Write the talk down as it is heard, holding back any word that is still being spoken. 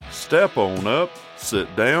Step on up,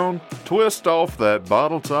 sit down, twist off that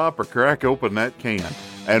bottle top or crack open that can,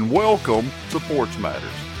 and welcome to Porch Matters.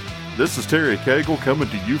 This is Terry Cagle coming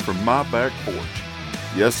to you from my back porch.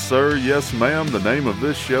 Yes sir, yes ma'am, the name of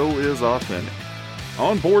this show is authentic.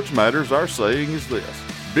 On Porch Matters, our saying is this: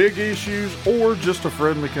 big issues or just a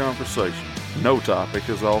friendly conversation. No topic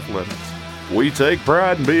is off limits. We take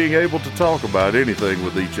pride in being able to talk about anything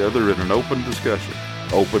with each other in an open discussion.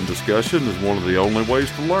 Open discussion is one of the only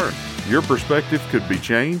ways to learn. Your perspective could be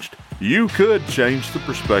changed. You could change the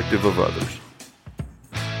perspective of others.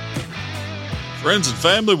 Friends and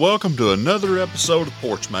family, welcome to another episode of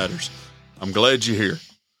Porch Matters. I'm glad you're here.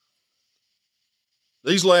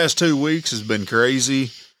 These last 2 weeks has been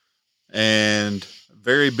crazy and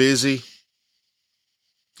very busy.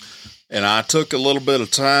 And I took a little bit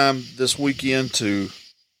of time this weekend to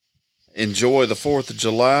enjoy the 4th of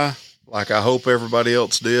July, like I hope everybody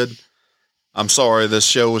else did. I'm sorry this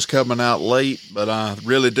show is coming out late, but I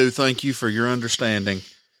really do thank you for your understanding.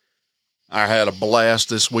 I had a blast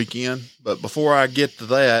this weekend, but before I get to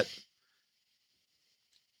that,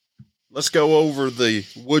 let's go over the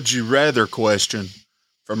would you rather question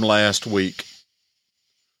from last week.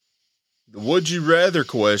 The would you rather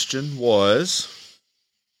question was,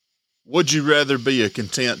 would you rather be a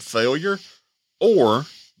content failure or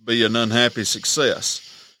be an unhappy success?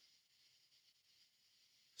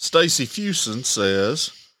 Stacy Fuson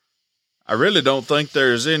says, I really don't think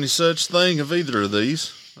there is any such thing of either of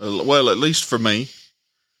these. Well, at least for me.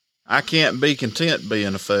 I can't be content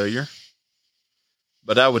being a failure,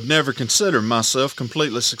 but I would never consider myself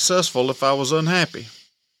completely successful if I was unhappy.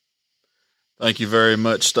 Thank you very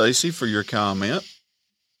much, Stacy, for your comment.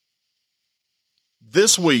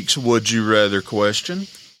 This week's would you rather question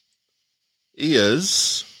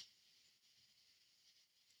is,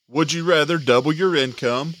 would you rather double your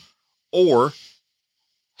income or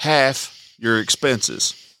half your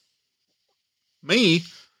expenses? Me,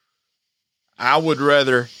 I would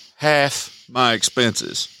rather half my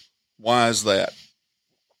expenses. Why is that?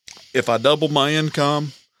 If I double my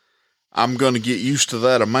income, I'm going to get used to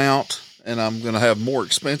that amount and I'm going to have more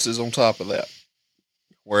expenses on top of that.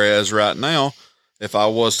 Whereas right now, if I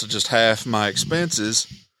was to just half my expenses,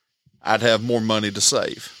 I'd have more money to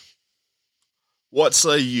save. What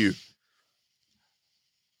say you?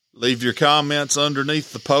 Leave your comments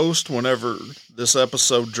underneath the post whenever this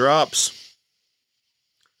episode drops.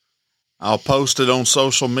 I'll post it on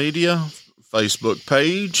social media, Facebook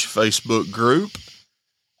page, Facebook group,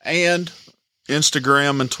 and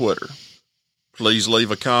Instagram and Twitter. Please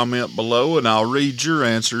leave a comment below and I'll read your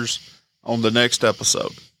answers on the next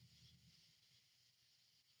episode.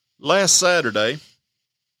 Last Saturday,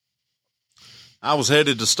 I was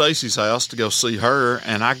headed to Stacy's house to go see her,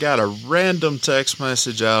 and I got a random text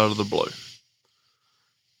message out of the blue.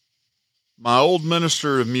 My old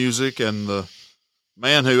minister of music and the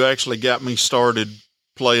man who actually got me started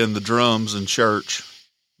playing the drums in church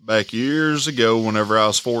back years ago whenever I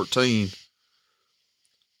was 14,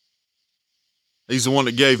 he's the one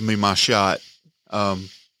that gave me my shot.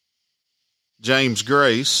 James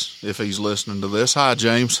Grace, if he's listening to this. Hi,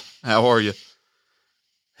 James. How are you?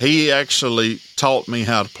 He actually taught me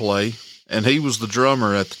how to play, and he was the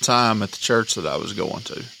drummer at the time at the church that I was going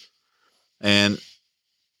to. And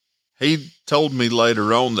he told me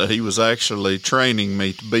later on that he was actually training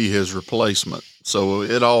me to be his replacement. So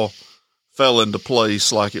it all fell into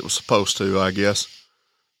place like it was supposed to, I guess.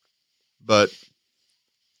 But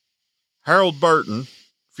Harold Burton,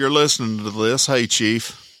 if you're listening to this, hey,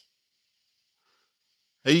 Chief.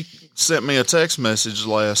 He sent me a text message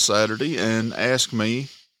last Saturday and asked me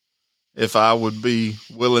if I would be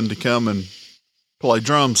willing to come and play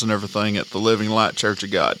drums and everything at the Living Light Church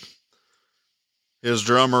of God. His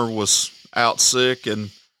drummer was out sick and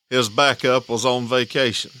his backup was on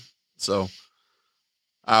vacation. So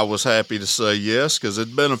I was happy to say yes, because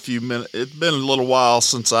it'd been a little while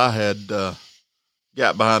since I had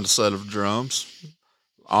got behind a set of drums.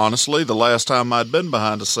 Honestly, the last time I'd been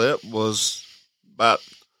behind a set was about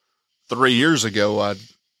 3 years ago,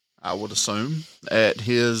 I would assume, at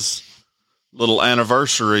his little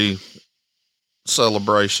anniversary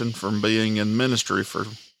celebration from being in ministry for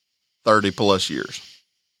 30 plus years.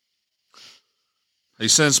 He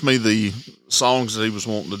sends me the songs that he was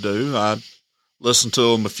wanting to do. I listened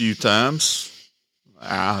to them a few times.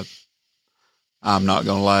 I'm not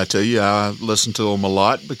going to lie to you. I listen to them a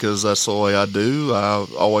lot because that's the way I do. I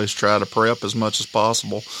always try to prep as much as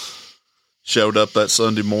possible. Showed up that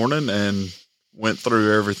Sunday morning and went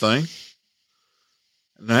through everything.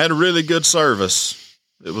 And I had a really good service.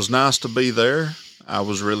 It was nice to be there. I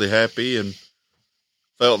was really happy and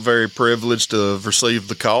felt very privileged to have received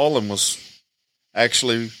the call and was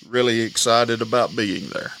actually really excited about being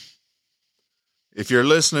there. If you're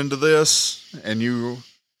listening to this and you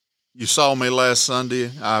saw me last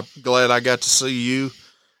Sunday, I'm glad I got to see you,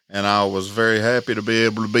 and I was very happy to be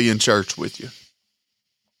able to be in church with you.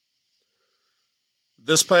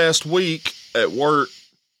 This past week at work,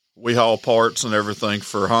 we haul parts and everything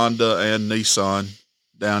for Honda and Nissan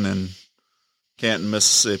down in Canton,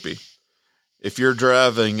 Mississippi. If you're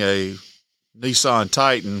driving a Nissan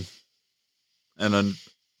Titan and a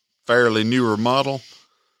fairly newer model,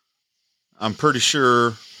 I'm pretty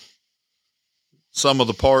sure some of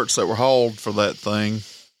the parts that were hauled for that thing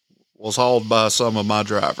was hauled by some of my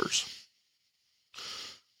drivers.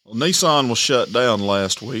 Well, Nissan was shut down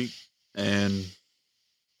last week and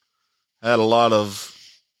had a lot of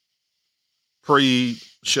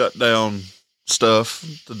pre-shutdown stuff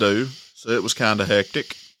to do, so it was kind of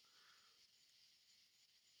hectic.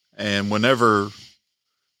 And whenever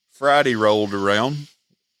Friday rolled around,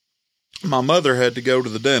 my mother had to go to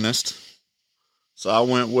the dentist, so I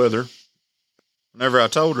went with her. Whenever I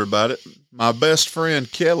told her about it, my best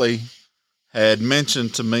friend Kelly had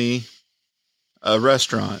mentioned to me a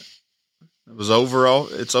restaurant. It's over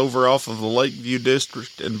off of the Lakeview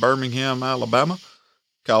District in Birmingham, Alabama,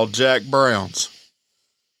 called Jack Brown's.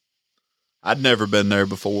 I'd never been there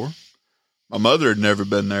before. My mother had never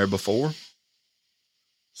been there before.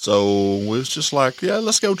 So we was just like, yeah,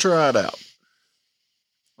 let's go try it out.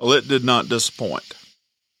 Well, it did not disappoint.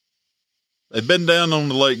 They've been down on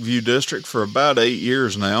the Lakeview District for about 8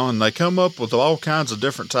 years now, and they come up with all kinds of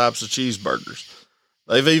different types of cheeseburgers.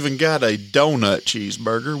 They've even got a donut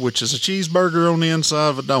cheeseburger, which is a cheeseburger on the inside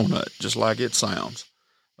of a donut, just like it sounds.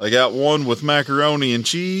 They got one with macaroni and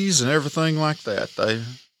cheese and everything like that.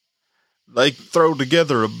 They throw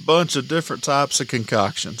together a bunch of different types of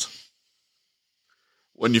concoctions.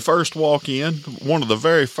 When you first walk in, one of the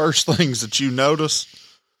very first things that you notice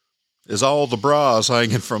is all the bras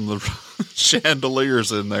hanging from the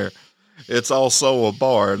chandeliers in there. It's also a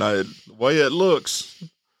bar, and the way it looks,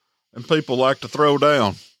 and people like to throw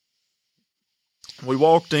down. We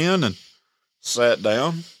walked in and sat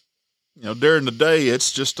down. During the day,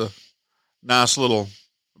 it's just a nice little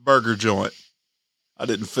burger joint. I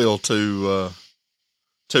didn't feel too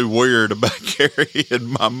weird about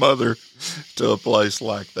carrying my mother to a place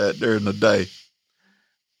like that during the day.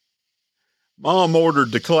 Mom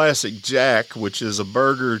ordered the classic Jack, which is a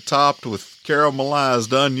burger topped with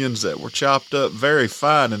caramelized onions that were chopped up very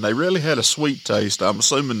fine, and they really had a sweet taste. I'm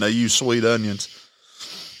assuming they use sweet onions.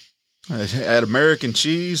 It had American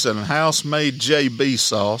cheese and a house-made JB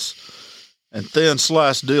sauce and thin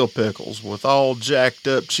sliced dill pickles with all jacked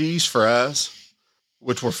up cheese fries,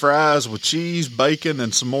 which were fries with cheese, bacon,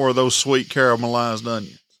 and some more of those sweet caramelized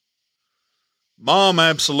onions. Mom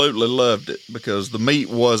absolutely loved it because the meat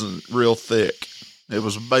wasn't real thick. It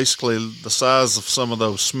was basically the size of some of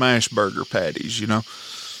those smash burger patties,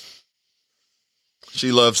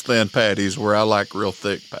 She loves thin patties where I like real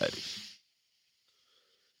thick patties.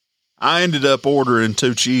 I ended up ordering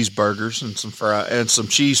 2 cheeseburgers and some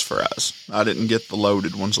cheese fries. I didn't get the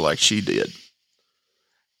loaded ones like she did.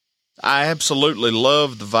 I absolutely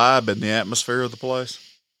love the vibe and the atmosphere of the place.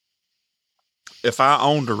 If I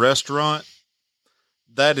owned a restaurant,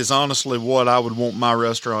 that is honestly what I would want my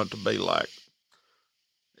restaurant to be like.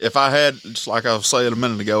 If I had, just like I was saying a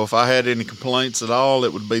minute ago, if I had any complaints at all,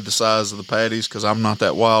 it would be the size of the patties, because I'm not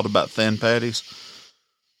that wild about thin patties.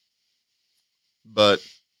 But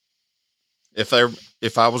if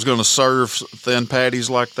I was going to serve thin patties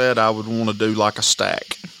like that, I would want to do like a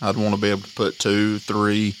stack. I'd want to be able to put 2,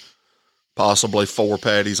 3, possibly 4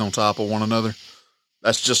 patties on top of one another.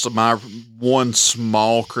 That's just my one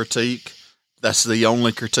small critique. That's the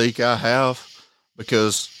only critique I have,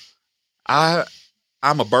 because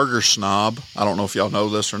I'm a burger snob. I don't know if y'all know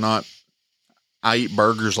this or not. I eat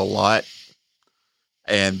burgers a lot,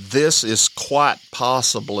 and this is quite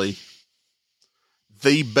possibly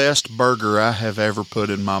the best burger I have ever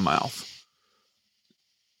put in my mouth.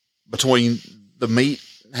 Between the meat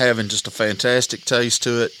having just a fantastic taste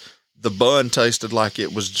to it, the bun tasted like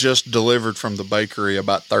it was just delivered from the bakery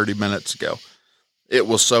about 30 minutes ago. It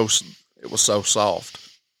was so soft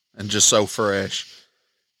and just so fresh.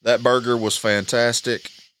 That burger was fantastic.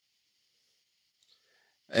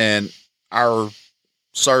 And our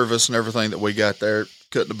service and everything that we got there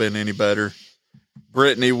couldn't have been any better.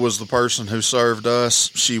 Brittany was the person who served us.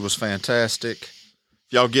 She was fantastic.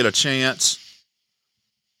 If y'all get a chance,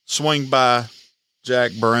 swing by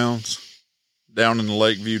Jack Brown's down in the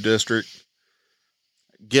Lakeview District.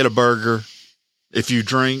 Get a burger. If you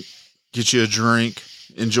drink, get you a drink.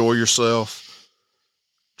 Enjoy yourself.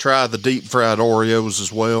 try the deep fried Oreos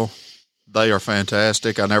as well. They are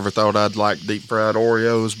fantastic. I never thought I'd like deep fried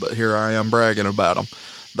Oreos, but here I am bragging about them.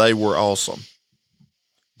 They were awesome.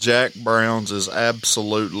 Jack Brown's is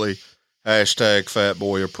absolutely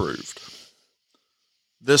 #fatboy approved.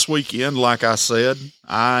 This weekend, like I said,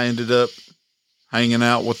 I ended up hanging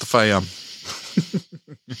out with the fam.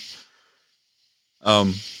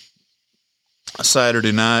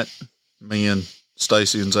 Saturday night, me and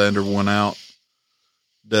Stacy and Xander went out,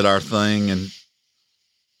 did our thing, and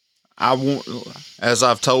as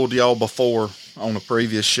I've told y'all before on a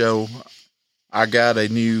previous show, I got a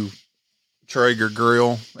new Traeger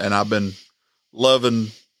grill, and I've been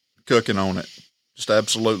loving cooking on it. Just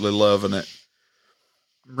absolutely loving it.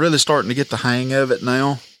 I'm really starting to get the hang of it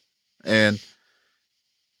now, and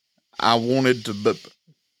but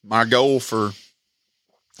my goal for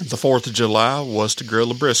the 4th of July was to grill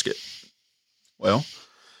a brisket. Well,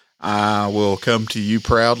 I will come to you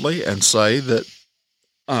proudly and say that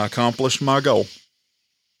I accomplished my goal.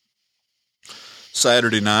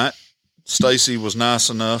 Saturday night, Stacy was nice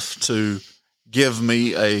enough to give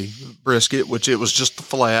me a brisket, which it was just the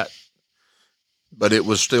flat, but it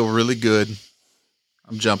was still really good.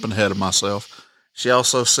 I'm jumping ahead of myself. She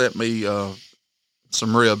also sent me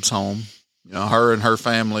some ribs home. Her and her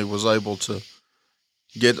family was able to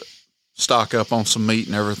stock up on some meat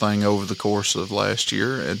and everything over the course of last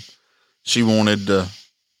year, and she wanted to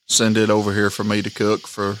send it over here for me to cook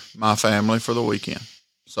for my family for the weekend.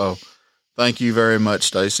 So thank you very much,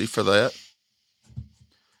 Stacy, for that.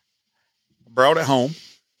 Brought it home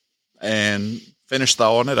and finished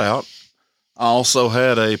thawing it out. I also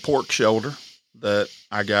had a pork shoulder that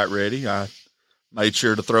I got ready. I made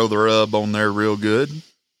sure to throw the rub on there real good.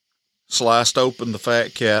 Sliced open the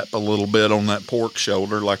fat cap a little bit on that pork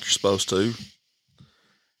shoulder like you're supposed to.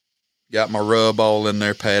 Got my rub all in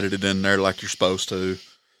there, patted it in there like you're supposed to.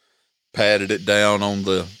 Patted it down on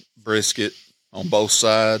the brisket on both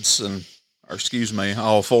sides,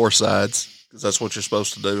 all 4 sides, because that's what you're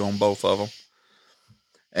supposed to do on both of them.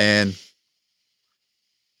 And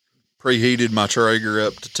preheated my Traeger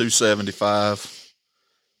up to 275.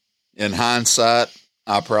 In hindsight,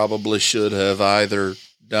 I probably should have either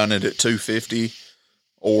done it at 250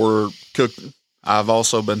 or cooked. I've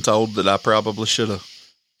also been told that I probably should have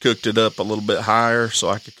cooked it up a little bit higher so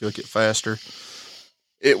I could cook it faster.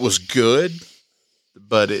 It was good,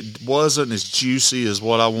 but it wasn't as juicy as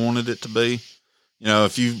what I wanted it to be.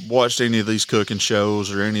 If you've watched any of these cooking shows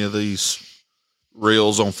or any of these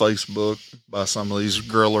reels on Facebook by some of these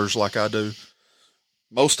grillers like I do,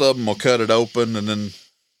 most of them will cut it open and then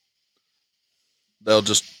they'll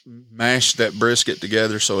just mash that brisket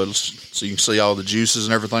together so you can see all the juices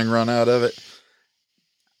and everything run out of it.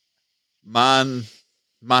 Mine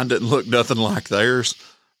didn't look nothing like theirs,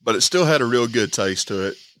 but it still had a real good taste to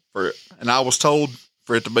it. And I was told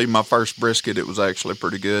for it to be my first brisket, it was actually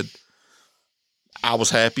pretty good. I was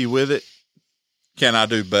happy with it. Can I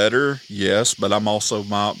do better? Yes, but I'm also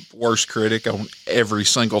my worst critic on every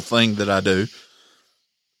single thing that I do.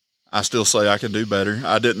 I still say I can do better.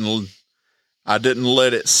 I didn't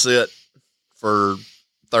let it sit for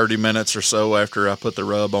 30 minutes or so after I put the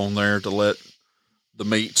rub on there to let the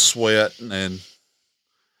meat sweat and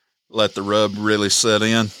let the rub really set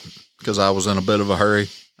in, because I was in a bit of a hurry.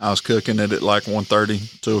 I was cooking it at like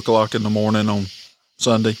 1:30, 2 o'clock in the morning on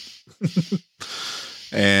Sunday.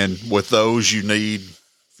 And with those, you need,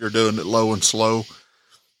 if you're doing it low and slow,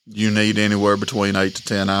 you need anywhere between 8 to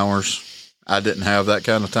 10 hours. I didn't have that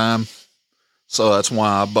kind of time. So that's why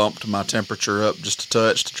I bumped my temperature up just a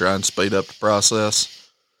touch to try and speed up the process.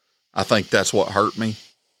 I think that's what hurt me.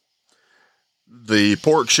 The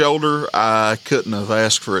pork shoulder, I couldn't have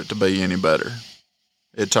asked for it to be any better.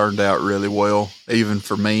 It turned out really well, even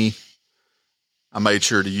for me. I made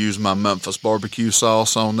sure to use my Memphis barbecue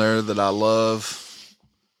sauce on there that I love.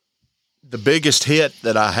 The biggest hit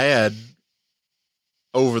that I had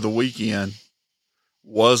over the weekend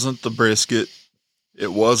wasn't the brisket.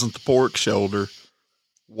 It wasn't the pork shoulder.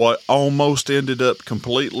 What almost ended up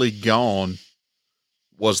completely gone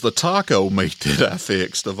was the taco meat that I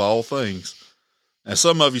fixed, of all things. Now,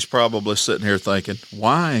 some of you's probably sitting here thinking,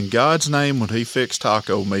 why in God's name would he fix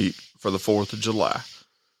taco meat for the 4th of July?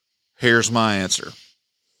 Here's my answer.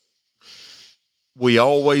 We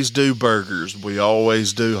always do burgers. We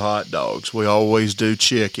always do hot dogs. We always do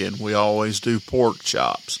chicken. We always do pork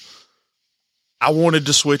chops. I wanted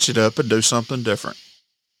to switch it up and do something different.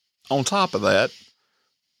 On top of that,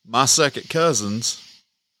 my second cousins,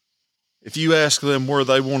 if you ask them where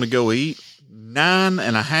they want to go eat,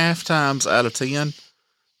 9.5 times out of 10,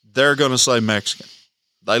 they're going to say Mexican.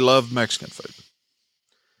 They love Mexican food.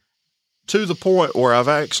 to the point where I've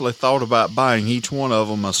actually thought about buying each one of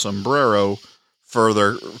them a sombrero for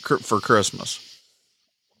Christmas.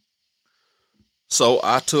 So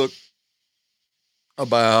I took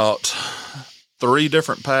about 3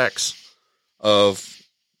 different packs of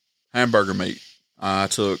hamburger meat. I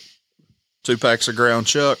took 2 packs of ground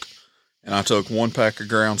chuck, and I took 1 pack of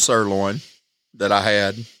ground sirloin that I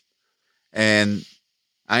had, and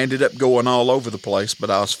I ended up going all over the place, but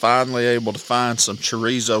I was finally able to find some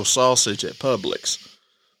chorizo sausage at Publix,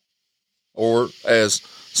 or as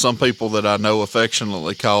some people that I know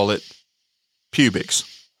affectionately call it, Publix.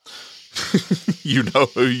 You know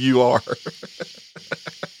who you are.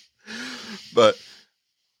 But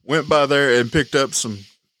went by there and picked up some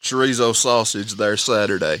chorizo sausage there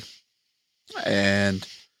Saturday, and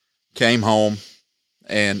came home,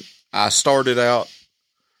 and I started out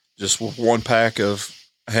just with 1 pack of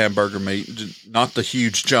hamburger meat, not the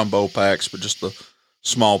huge jumbo packs, but just the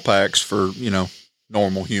small packs for,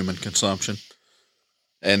 normal human consumption.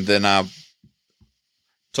 And then I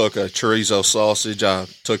took a chorizo sausage, I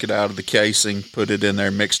took it out of the casing, put it in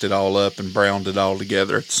there, mixed it all up, and browned it all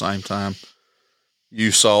together at the same time.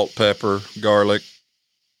 Used salt, pepper, garlic.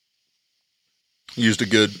 Used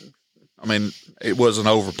it wasn't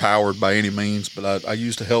overpowered by any means, but I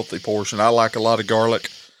used a healthy portion. I like a lot of garlic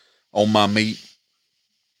on my meat.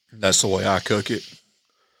 That's the way I cook it.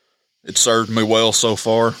 It served me well so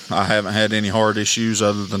far. I haven't had any heart issues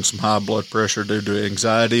other than some high blood pressure due to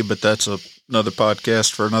anxiety, but that's another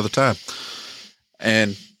podcast for another time.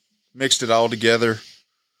 And mixed it all together.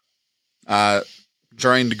 I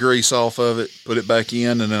drained the grease off of it, put it back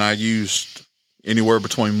in, and then I used anywhere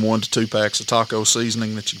between 1 to 2 packs of taco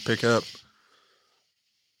seasoning that you can pick up.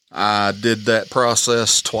 I did that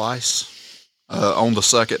process twice. On the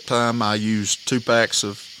second time, I used 2 packs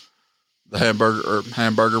of the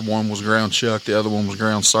hamburger. 1 was ground chuck, the other one was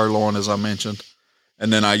ground sirloin, as I mentioned.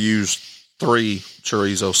 And then I used 3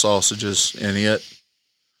 chorizo sausages in it,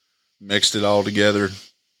 mixed it all together.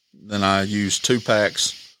 Then I used 2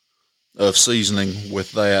 packs of seasoning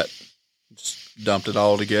with that, just dumped it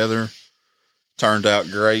all together. Turned out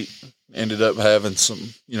great. Ended up having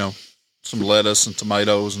some lettuce and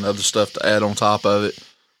tomatoes and other stuff to add on top of it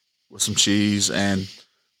with some cheese, and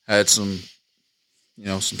had some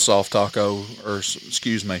soft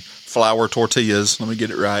flour tortillas. Let me get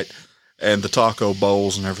it right. And the taco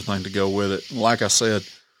bowls and everything to go with it. Like I said,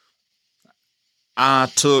 I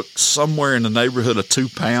took somewhere in the neighborhood of 2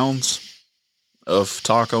 pounds of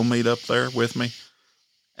taco meat up there with me,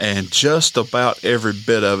 and just about every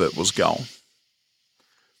bit of it was gone.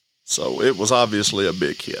 So it was obviously a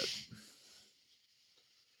big hit.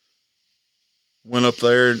 Went up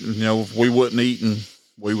there, we wasn't eating,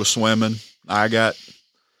 we was swimming. I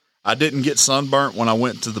didn't get sunburnt when I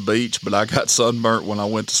went to the beach, but I got sunburnt when I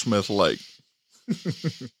went to Smith Lake.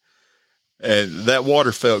 And that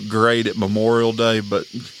water felt great at Memorial Day, but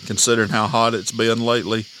considering how hot it's been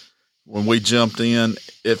lately, when we jumped in,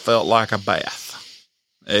 it felt like a bath.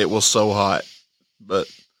 It was so hot. But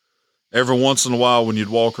every once in a while when you'd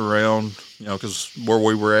walk around, because where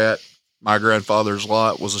we were at, my grandfather's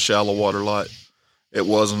lot was a shallow water lot. It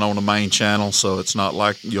wasn't on the main channel, so it's not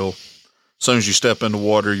like as soon as you step in the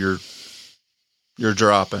water, you're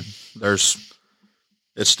dropping. You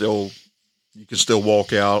can still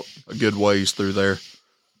walk out a good ways through there.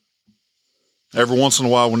 Every once in a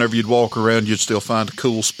while, whenever you'd walk around, you'd still find a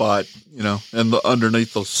cool spot,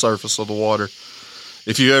 underneath the surface of the water.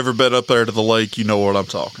 If you ever been up there to the lake, you know what I'm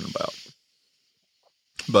talking about.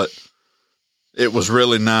 But it was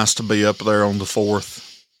really nice to be up there on the 4th.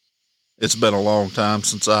 It's been a long time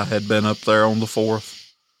since I had been up there on the 4th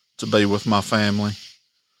to be with my family.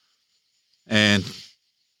 And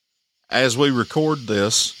as we record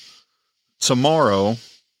this, tomorrow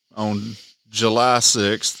on July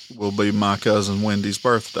 6th will be my cousin Wendy's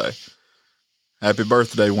birthday. Happy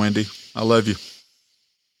birthday, Wendy. I love you.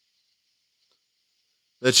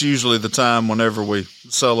 That's usually the time whenever we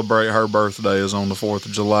celebrate her birthday, is on the 4th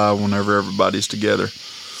of July, whenever everybody's together.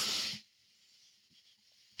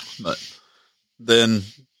 But then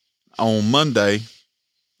on Monday,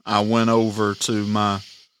 I went over to my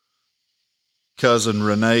cousin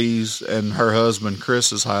Renee's and her husband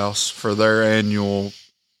Chris's house for their annual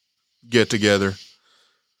get-together.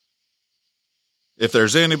 If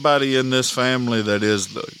there's anybody in this family that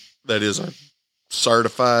is a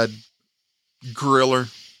certified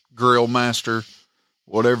grill master,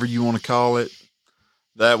 whatever you want to call it,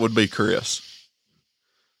 that would be Chris.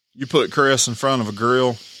 You put Chris in front of a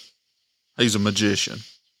grill, he's a magician.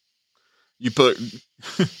 You put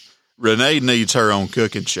Renee needs her own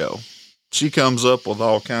cooking show. She comes up with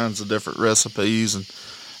all kinds of different recipes, and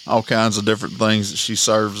all kinds of different things that she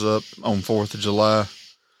serves up on 4th of July.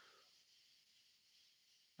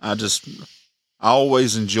 I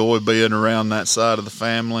always enjoy being around that side of the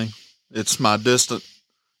family. It's my distant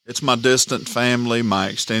family, my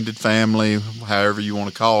extended family, however you want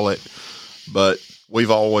to call it, but we've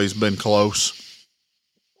always been close.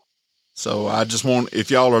 So if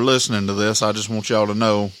y'all are listening to this, I just want y'all to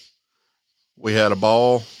know we had a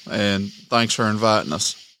ball, and thanks for inviting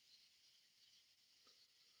us.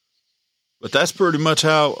 But that's pretty much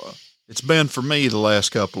how it's been for me the last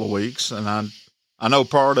couple of weeks, and I know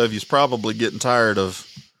part of you's probably getting tired of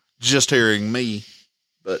just hearing me,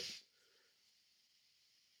 but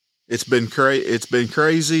it's been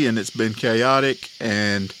crazy and it's been chaotic,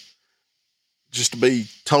 and just to be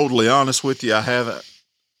totally honest with you, I haven't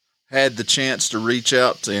had the chance to reach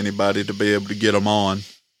out to anybody to be able to get them on,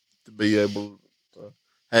 to be able to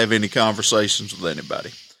have any conversations with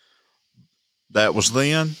anybody. That was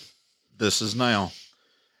then. This is now.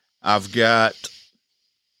 I've got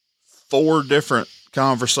 4 different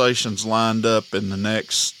conversations lined up in the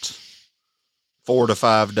next 4 to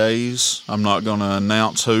 5 days. I'm not going to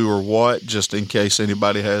announce who or what, just in case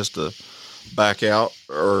anybody has to back out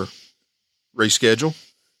or reschedule.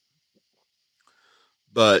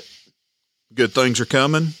 But good things are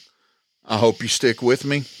coming. I hope you stick with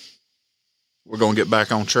me. We're going to get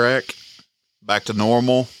back on track, back to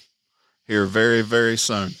normal here very, very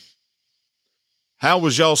soon. How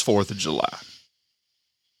was y'all's 4th of July?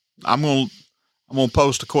 I'm going to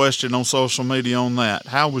post a question on social media on that.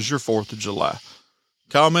 How was your 4th of July?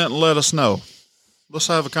 Comment and let us know. Let's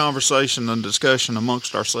have a conversation and discussion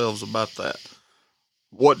amongst ourselves about that.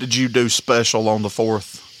 What did you do special on the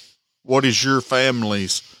 4th? What is your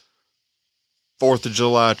family's 4th of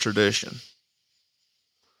July tradition?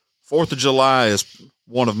 4th of July is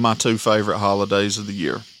one of my 2 favorite holidays of the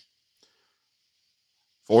year.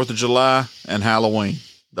 4th of July and Halloween.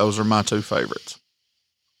 Those are my 2 favorites.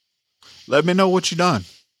 Let me know what you done.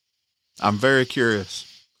 I'm very curious.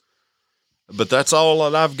 But that's all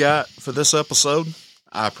that I've got for this episode.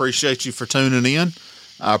 I appreciate you for tuning in.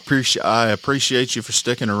 I appreciate you for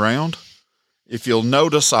sticking around. If you'll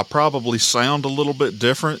notice, I probably sound a little bit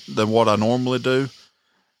different than what I normally do.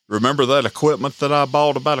 Remember that equipment that I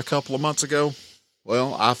bought about a couple of months ago?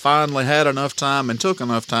 Well, I finally had enough time and took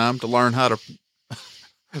enough time to learn how to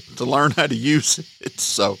use it.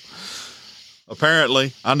 So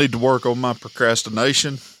apparently I need to work on my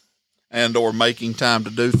procrastination and or making time to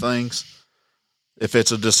do things. If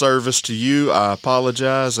it's a disservice to you, I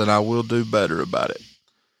apologize, and I will do better about it.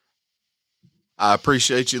 I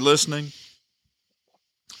appreciate you listening.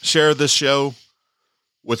 Share this show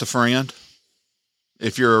with a friend.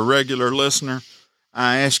 If you're a regular listener,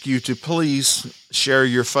 I ask you to please share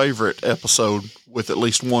your favorite episode with at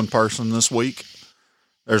least one person this week.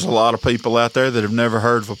 There's a lot of people out there that have never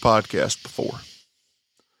heard of a podcast before.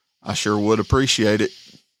 I sure would appreciate it.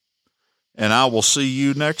 And I will see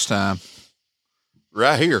you next time,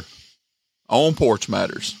 right here on Porch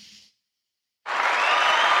Matters.